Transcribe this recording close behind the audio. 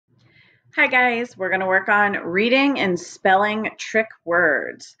Hi guys, we're going to work on reading and spelling trick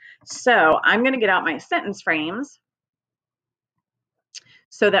words. So I'm going to get out my sentence frames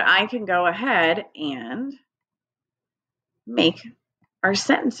so that I can go ahead and make our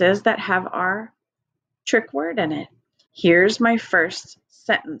sentences that have our trick word in it. Here's my first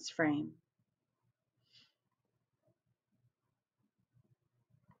sentence frame.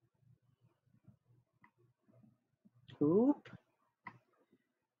 Oop.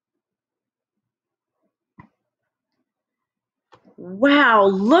 Wow,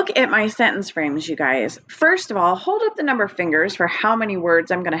 look at my sentence frames, you guys. First of all, hold up the number of fingers for how many words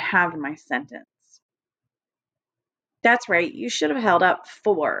I'm going to have in my sentence. That's right, you should have held up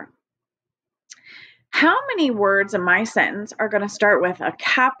 4. How many words in my sentence are going to start with a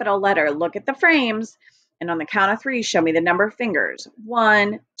capital letter? Look at the frames, and on the count of 3, show me the number of fingers.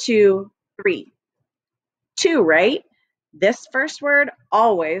 1, 2, 3. 2, right? This first word,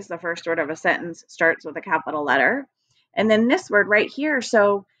 always the first word of a sentence, starts with a capital letter. And then this word right here,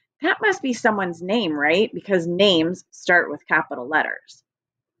 so that must be someone's name, right? Because names start with capital letters.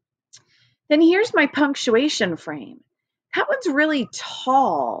 Then here's my punctuation frame. That one's really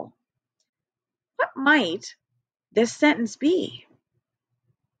tall. What might this sentence be?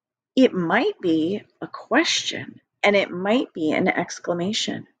 It might be a question and it might be an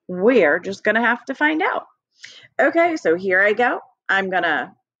exclamation. We're just going to have to find out. Okay, so here I go. I'm going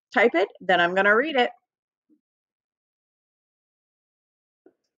to type it, then I'm going to read it.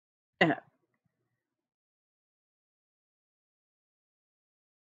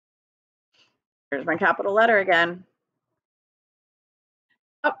 Here's my capital letter again.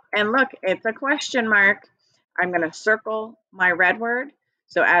 Oh, and look, it's a question mark. I'm going to circle my red word.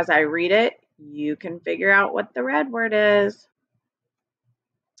 So as I read it, you can figure out what the red word is.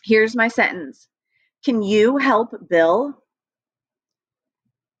 Here's my sentence. Can you help Bill?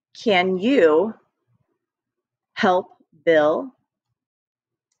 Can you help Bill?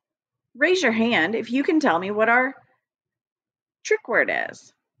 Raise your hand if you can tell me what our trick word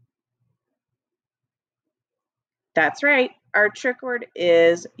is. That's right. Our trick word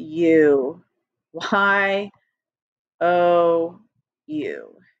is you. Y-O-U.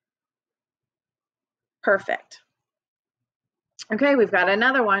 Perfect. Okay, we've got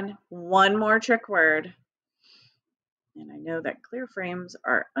another one. One more trick word. And I know that clear frames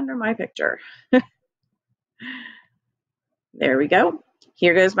are under my picture. There we go.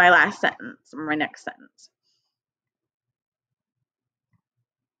 Here goes my last sentence, or my next sentence.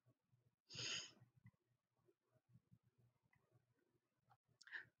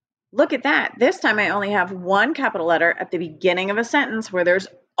 Look at that. This time I only have one capital letter at the beginning of a sentence where there's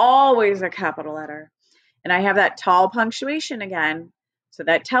always a capital letter. And I have that tall punctuation again. So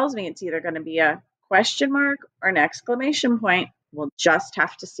that tells me it's either going to be a question mark or an exclamation point. We'll just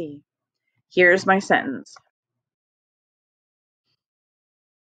have to see. Here's my sentence.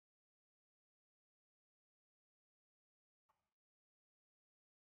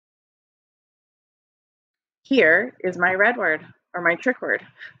 Here is my red word or my trick word.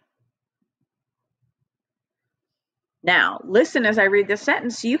 Now, listen as I read this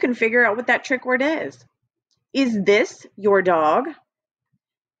sentence so you can figure out what that trick word is. Is this your dog?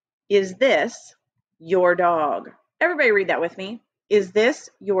 Is this your dog? Everybody read that with me. Is this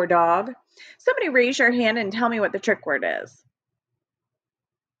your dog? Somebody raise your hand and tell me what the trick word is.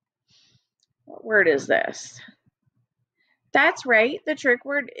 What word is this? That's right. The trick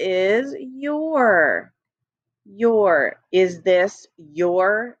word is your. Your. Is this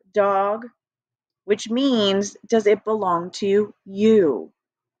your dog? Which means, does it belong to you?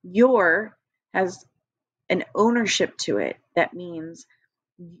 Your has an ownership to it. That means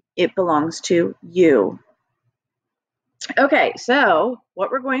it belongs to you. Okay, so what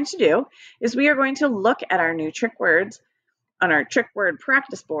we're going to do is we are going to look at our new trick words on our trick word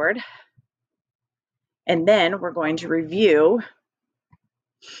practice board, and then we're going to review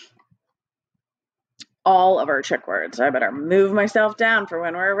all of our trick words. I better move myself down for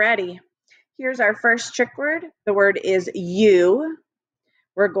when we're ready. Here's our first trick word. The word is you.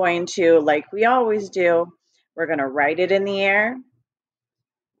 We're going to, like we always do, we're going to write it in the air,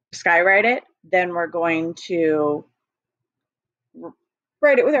 skywrite it, then we're going to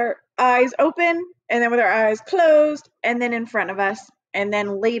write it with our eyes open, and then with our eyes closed, and then in front of us, and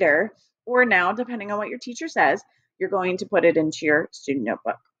then later, or now, depending on what your teacher says, you're going to put it into your student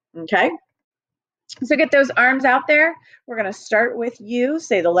notebook, okay? So get those arms out there. We're going to start with you.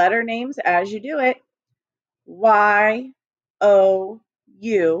 Say the letter names as you do it. Y-O-U,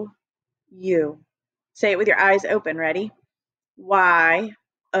 U. Say it with your eyes open. Ready? Y-O-U,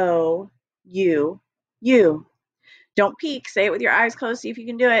 U. Don't peek. Say it with your eyes closed. See if you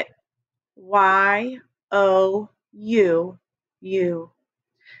can do it. Y-O-U, you.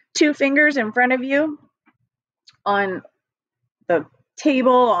 2 fingers in front of you on the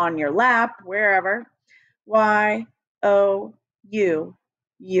table, on your lap, wherever. Y-O-U,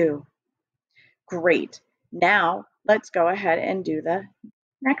 you. Great. Now let's go ahead and do the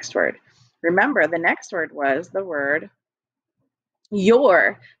next word. Remember, the next word was the word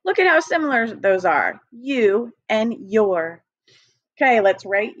your. Look at how similar those are. You and your. Okay, let's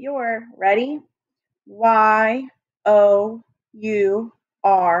write your. Ready? Y-O-U-R,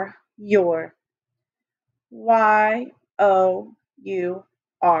 your. Y-O-U-R,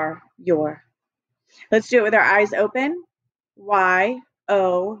 your. Let's do it with our eyes open. Y-O-U-R,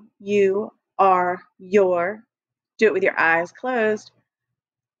 your. Do it with your eyes closed.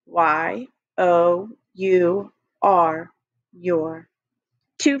 Y-O-U-R, your.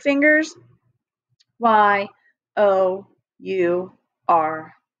 2 fingers. Y-O-U-R,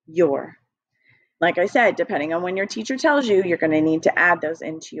 your. Like I said, depending on when your teacher tells you, you're going to need to add those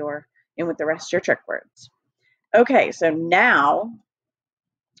in with the rest of your trick words. Okay, so now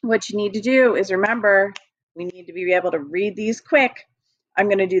what you need to do is remember, we need to be able to read these quick. I'm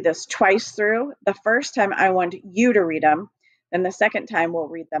going to do this twice through. The first time I want you to read them, then the second time we'll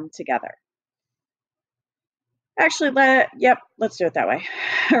read them together. Actually, let's do it that way.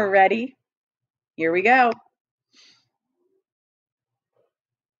 Ready? Here we go.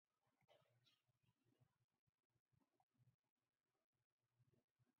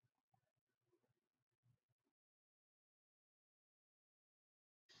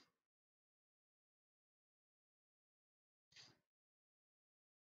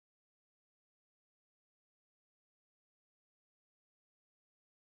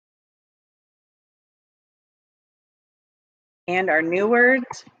 And our new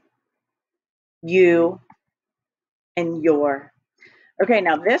words, you and your. Okay,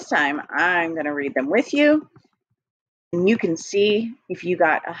 now this time I'm going to read them with you, and you can see if you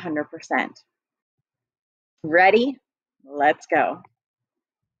got 100%. Ready? Let's go.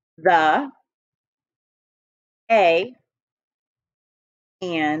 The, a,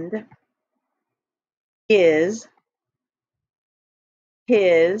 and, is,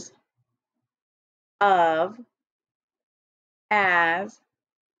 his, of, as,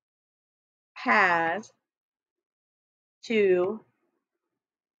 has, to,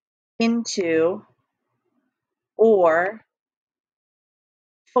 into, or,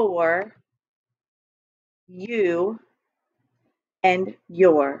 for, you, and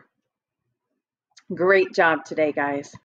your. Great job today, guys.